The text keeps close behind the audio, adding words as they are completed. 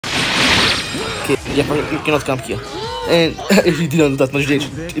Okay, you cannot come here. And he didn't do that much damage.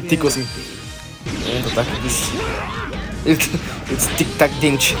 It tickles me. And attack this. It's tic-tac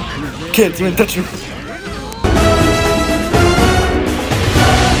damage. Can't even touch him.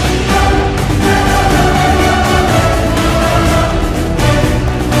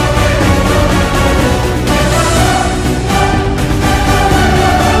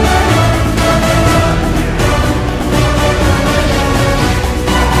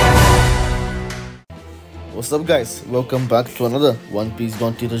 What's up guys, welcome back to another One Piece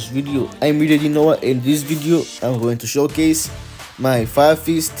Don't Rush video. I'm Really Noah. In this video I'm going to showcase my Fire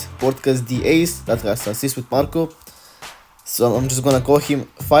Fist Podcast D Ace that has assist with Marco. So I'm just gonna call him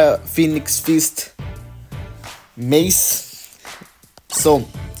Fire Phoenix Fist Mace. So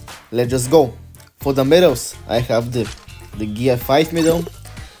let's just go. For the medals I have the Gear 5 medal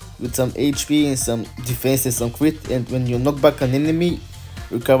with some HP and some defense and some crit, and when you knock back an enemy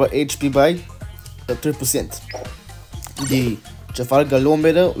recover HP by 3%. The Trafalgar Low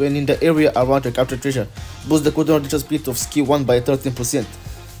medal, when in the area around your captured treasure, boost the cooldown reduction speed of skill 1 by 13%.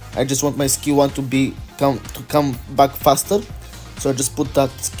 I just want my skill 1 to come back faster, so I just put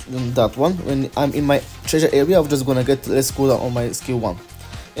that one. When I'm in my treasure area, I'm just gonna get less cooldown on my skill 1.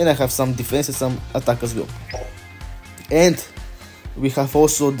 And I have some defense and some attack as well. And we have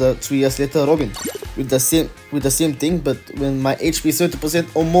also the 3 years later Robin with the same thing, but when my HP is 30%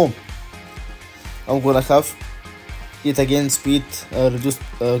 or more, I'm gonna have it again speed reduce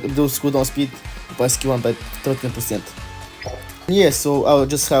cooldown speed by skill 1 by 13%. Yeah, so I'll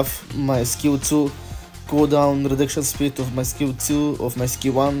just have my skill 2 cooldown reduction speed of my skill 2 of my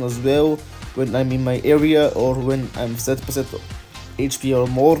skill 1 as well when I'm in my area or when I'm 30% HP or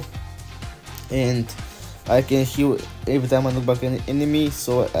more, and I can heal every time I knock back an enemy.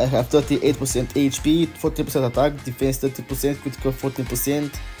 So I have 38% HP, 40% attack, defense 30%, critical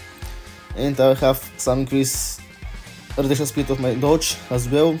 14%. And I have some increase reduction speed of my dodge as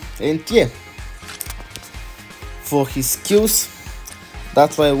well. And yeah, for his skills,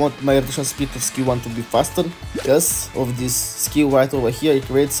 that's why I want my reduction speed of skill 1 to be faster, because of this skill right over here. It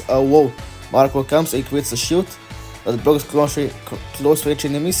creates a wall. Marco comes, it creates a shield that blocks close range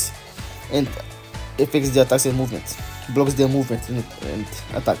enemies and affects their attacks and movement, blocks their movement and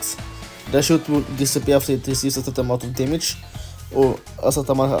attacks. The shield will disappear after it receives a certain amount of damage or a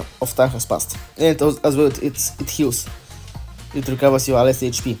certain amount of time has passed. And as well, it heals. It recovers your allies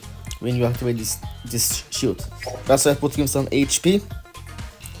HP when you activate this shield. That's why I put him some HP.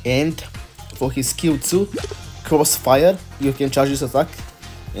 And for his skill 2, Crossfire, you can charge this attack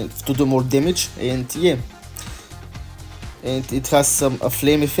and to do more damage. And yeah, and it has a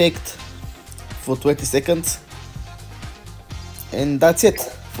flame effect for 20 seconds. And that's it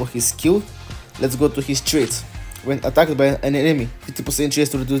for his skill. Let's go to his traits. When attacked by an enemy, 50% chance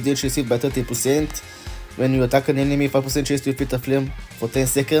to reduce damage received by 30%. When you attack an enemy, 5% chance to inflict a flame for 10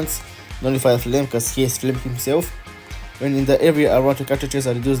 seconds. Nullify a flame because he has flame himself. When in the area around your character chance,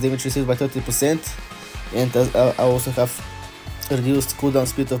 I reduce damage received by 30%. And I also have reduced cooldown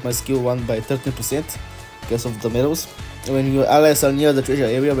speed of my skill 1 by 13% because of the medals. When your allies are near the treasure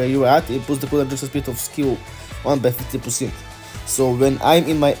area where you are at, it boosts the cooldown reduction speed of skill 1 by 50%. So when I'm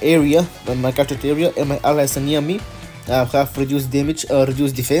in my area, when my captured area, and my allies are near me, I have reduced damage,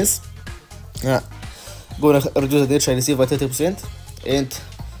 reduced defense. Gonna reduce the damage I receive by 30%, and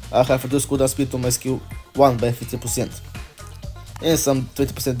I have reduced cooldown speed to my skill 1 by 50%, and some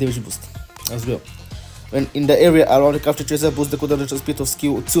 20% damage boost as well. When in the area around the captured treasure, boost the cooldown reduction speed of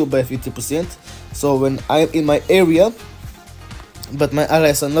skill 2 by 50%. So when I'm in my area, but my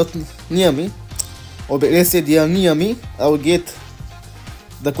allies are not near me, or let's say they are near me, I will get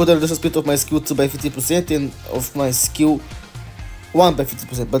the cooldown reduction speed of my skill 2 by 50% and of my skill 1 by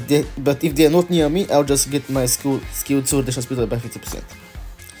 50%. But if they are not near me, I'll just get my skill 2 reduction speed by 50%.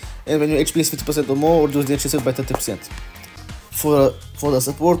 And when your HP is 50% or more, reduce the HP by 30%. For the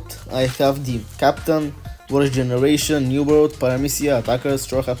support, I have the Captain, Warrior Generation, New World, Paramecia, Attackers,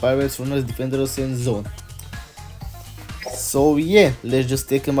 Stroha Pirates, Runners, Defenders, and Zone. So yeah, let's just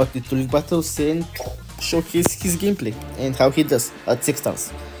take him out to league battles and showcase his gameplay and how he does at 6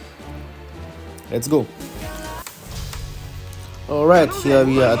 stars. Let's go. Alright, here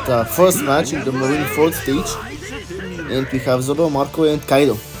we are at the first match in the Marineford stage, and we have Zoro, Marco, and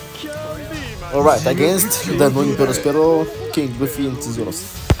Kaido. Alright, against the Marine Perospero, King Goofy, and Tesoros.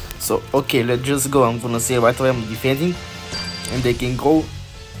 So okay, let's just go. I'm gonna say right away I'm defending, and they can go.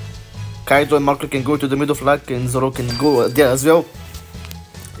 Kaido and Marco can go to the middle flag, and Zoro can go there as well.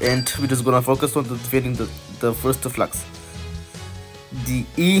 And we're just gonna focus on defending the first 2 flags, the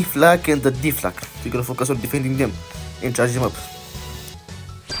E flag and the D flag. We're gonna focus on defending them and charge them up.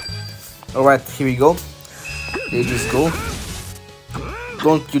 Alright, here we go. They just go.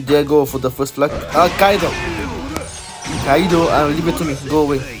 Don't you dare go for the first flag. Ah, Kaido! Kaido, leave it to me. Go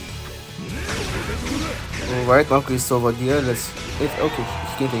away. Alright, Marco is over there. Okay, he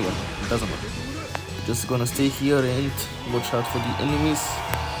can take it. Doesn't matter. Just gonna stay here and watch out for the enemies.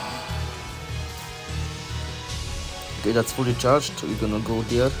 Okay, that's fully charged. We're gonna go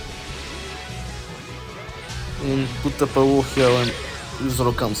there and put the power here when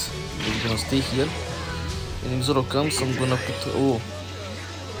Zoro comes. We're gonna stay here, and if Zoro comes, I'm gonna put. Oh,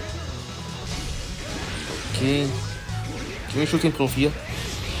 okay. Can we shoot him from here?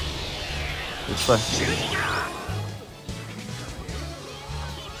 Let's try.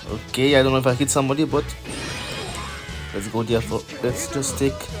 Okay, I don't know if I hit somebody, but let's go there for. Let's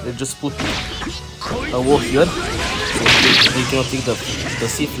just put a wall here, so they cannot take the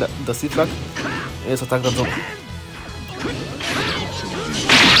C flag. Let's attack the Zoro.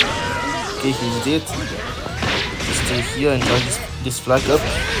 Okay, he's dead. Just stay here and try this flag up.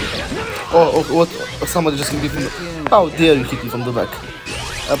 Oh, what? Somebody just hit me from the. How dare you hit me from the back?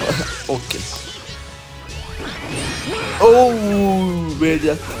 Okay. Oh, where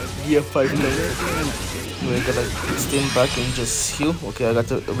that gear 5 level. I gotta stand back and just heal. Okay, I got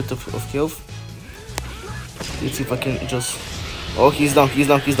a bit of health. Let's see if I can just. Oh, he's down.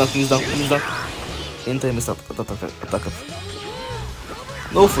 And I messed up. Attack up.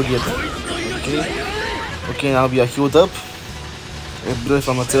 No, forget. Okay, now we are healed up. I believe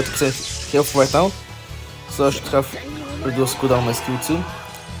I'm at 30% health right now, so I should have reduced cooldown my skill too.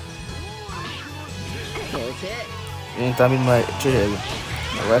 And I'm in my treasure area.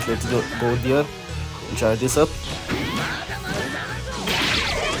 Alright, let's go there and charge this up.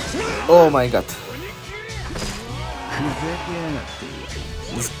 Oh my god.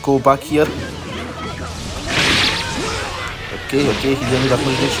 Let's go back here. Okay, he didn't that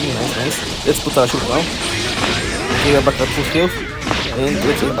much damage. Nice. Let's put our shield down. Okay, we're back at full health. And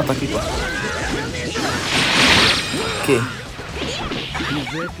let's attack people. Okay.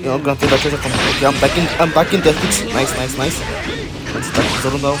 Yeah, I'm gonna take that treasure from. Okay, I'm back in the hits. Nice. Let's attack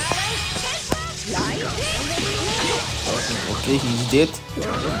Zoro now. Okay, he's dead.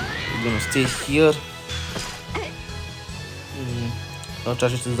 We're gonna stay here. How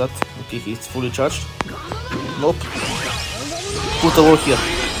charged is that? Okay, he's fully charged. Nope. Put a wall here.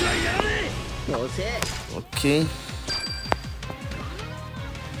 Okay.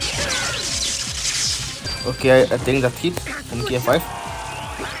 Okay, I think that hit from gear 5.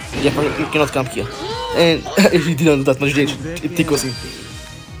 Yeah, you cannot come here. And if he didn't do that much damage, it tickles me.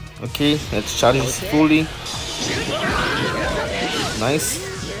 Okay, let's charge this fully. Nice.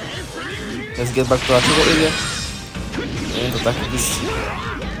 Let's get back to our trigger area. And attack this.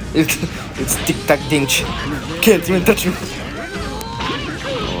 It's tic-tac damage. Can't even touch me.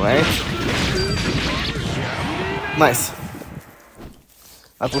 Alright. Nice.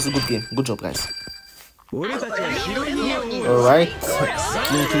 That was a good game. Good job, guys. Alright.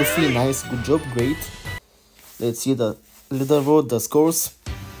 King Luffy, nice. Good job. Great. Let's see the leaderboard, the scores.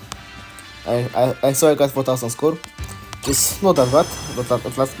 I saw I got 4,000 score. It's not that bad, but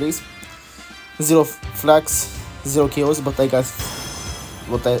at last place. 0 flags, 0 KOs, but I got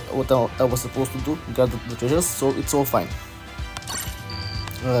what I was supposed to do. Got the treasures, so it's all fine.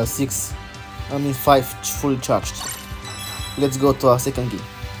 5 fully charged. Let's go to our second game.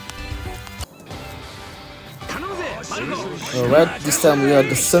 Alright, this time we are at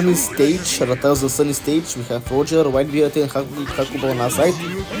the sunny stage. Ratau's the sunny stage. We have Roger, Whitebeard, and Hakuba on our side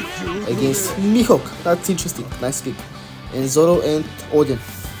against Mihawk. That's interesting. Nice pick. And Zoro and Odin.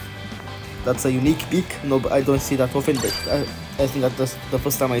 That's a unique pick. No, but I don't see that often. But I think that's the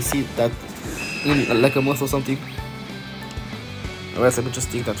first time I see that in like a month or something. Alright, so let me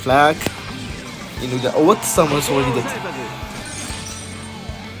just take that flag. Oh, what? Someone's already dead.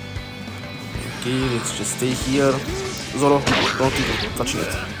 Okay, let's just stay here. Zoro, don't even touch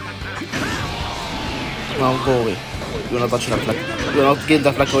it. Now go away. You're not touching that flag. You're not getting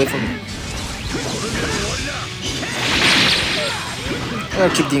that flag away from me.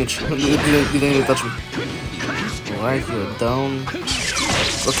 Cheap damage. You didn't even touch me. Alright, you're down.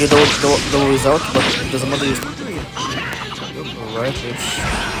 Okay, the wall is out, but it doesn't matter. Alright, let's.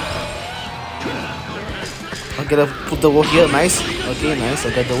 I'm gonna put the wall here. Nice. Okay, nice. I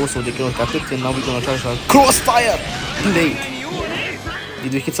got the wall so they cannot cut it. And now we're gonna charge our crossfire blade.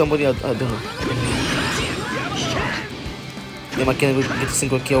 Did we hit somebody? I don't know. Yeah, I can't get a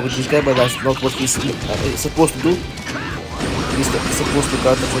single kill with this guy, but that's not what he's supposed to do. He's supposed to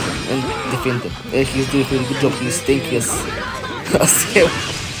guard the treasure and defend him. He's doing a really good job. He's tanky as hell.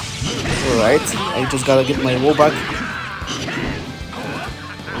 Alright, I just gotta get my wall back.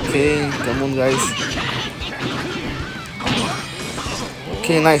 Okay, come on guys.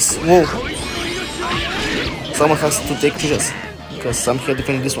 Okay, nice. Whoa. Someone has to take triggers because I'm here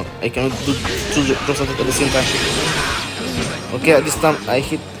defending this one. I cannot do two drops at the same time. Okay, this time I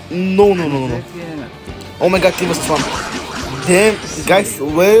hit. No. Oh my god, Cliff was one. Damn, guys,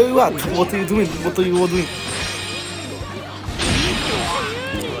 where are you at? What are you doing? What are you all doing?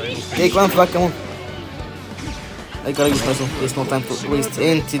 Take one flag, come on. I gotta use my zone. There's no time to waste,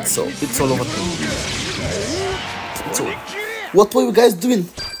 and it's all over. It's all. What were you guys doing?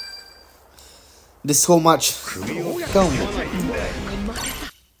 This whole match. Come on.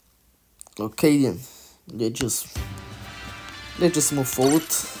 Okay then. Let's just move forward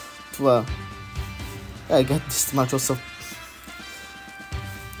to I got this match also.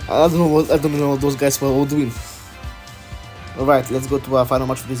 I don't know what those guys were all doing. Alright, let's go to our final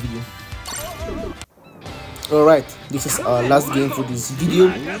match for this video. Alright, this is our last game for this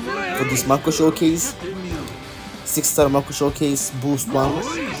video, for this Marco Showcase. 6-star Marco Showcase, boost 1.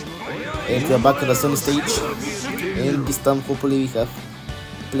 And we are back at the sunny stage. And this time hopefully we have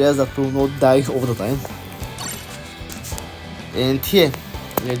players that will not die over the time. And here,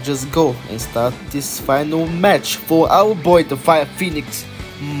 let's just go and start this final match for our boy, the Fire Phoenix.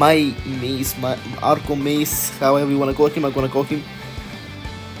 My Marco Mace, however you wanna call him, I'm gonna call him.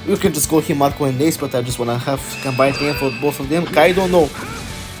 You can just call him Marco and Mace, but I just wanna have combined name for both of them. Kaido, no.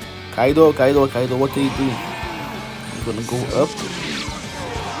 Kaido, what are you doing? I'm gonna go up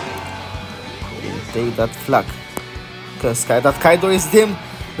and take that flag, cause that Kaido is them.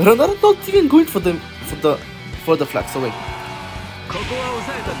 Runner not even going for the flag. So wait.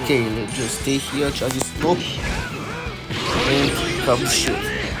 Okay, let's just stay here, charge this smoke, and come shoot.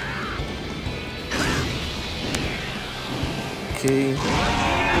 Okay.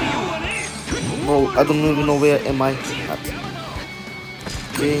 No, I don't even know where am I at.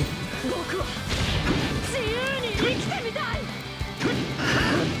 Okay.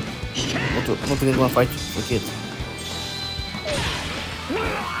 Not even gonna fight. Forget.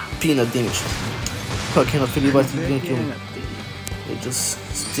 Peanut damage. I cannot believe what you didn't kill me. Let's just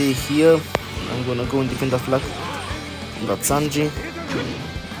stay here. I'm gonna go and defend that flag. That's Sanji.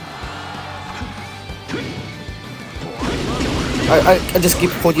 I just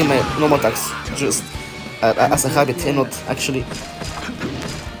keep holding my normal attacks just as a habit and not actually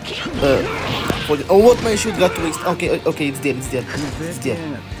holding. Oh, what my shield got to waste. Okay, it's there.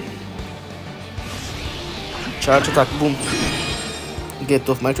 Charge attack, boom. Get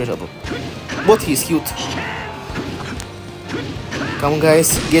off my treasure, bro. What, he's cute. Come on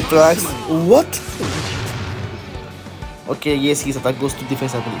guys, get relaxed. What? Okay, yes, his attack goes to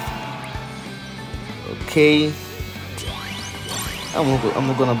defense, I believe. Okay. I'm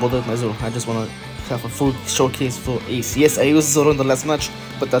not gonna bother with my Zoro. I just wanna have a full showcase for Ace. Yes, I used Zoro in the last match,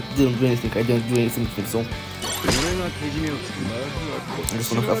 but that didn't do anything. I didn't do anything with him, so I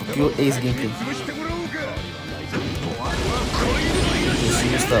just wanna have a pure Ace gameplay. Just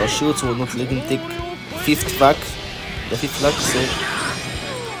use our shield, so we're not letting him take the fifth flag, so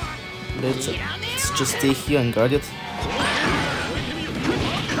let's just stay here and guard it.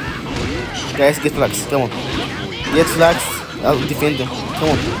 Guys, get flags, come on. Get flags, I'll defend them, come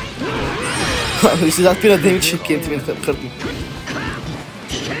on. You see that peanut damage? Can't even hurt me.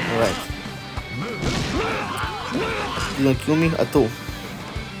 Alright. Didn't kill me at all.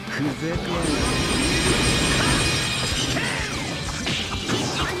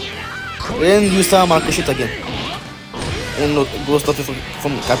 And you start marking shit again. And look, go stop you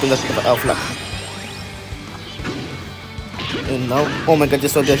from capping that flag. And now, oh my god,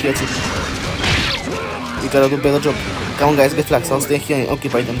 just what they're here too. We gotta do a better job. Come on guys, get flags. I'll stay here and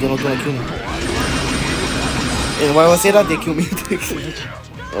occupy them. They're not gonna kill me. And while I say that, they kill me.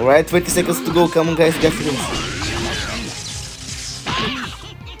 Alright, 20 seconds to go. Come on guys, get them.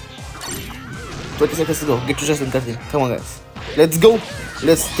 20 seconds to go. Get your chest and get in. Come on guys. Let's go.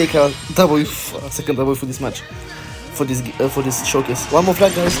 Let's take a W, second W for this match. For this showcase. One more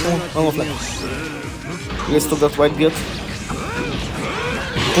flag guys, come on. One more flag. Let's stop that white beard.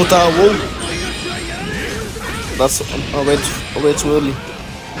 Put our wall. That's way too early.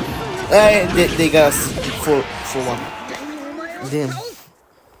 Hey, they got us for 1. Damn.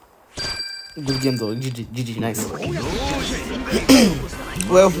 Good game though. GG, nice.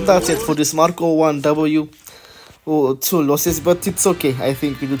 Well, that's it for this Marco. 1 W. Oh, 2 losses, but it's okay. I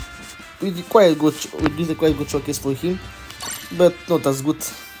think we did quite a good showcase for him, but not as good.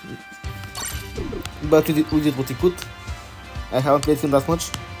 But we did what we could. I haven't played him that much.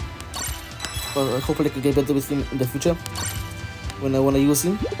 Hopefully I can get better with him in the future when I wanna use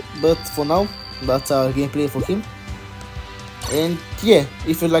him. But for now, that's our gameplay for him. And yeah,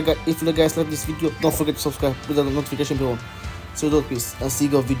 if you guys like this video, don't forget to subscribe with the notification bell on. So don't peace and see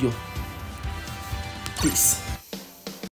you video. Peace.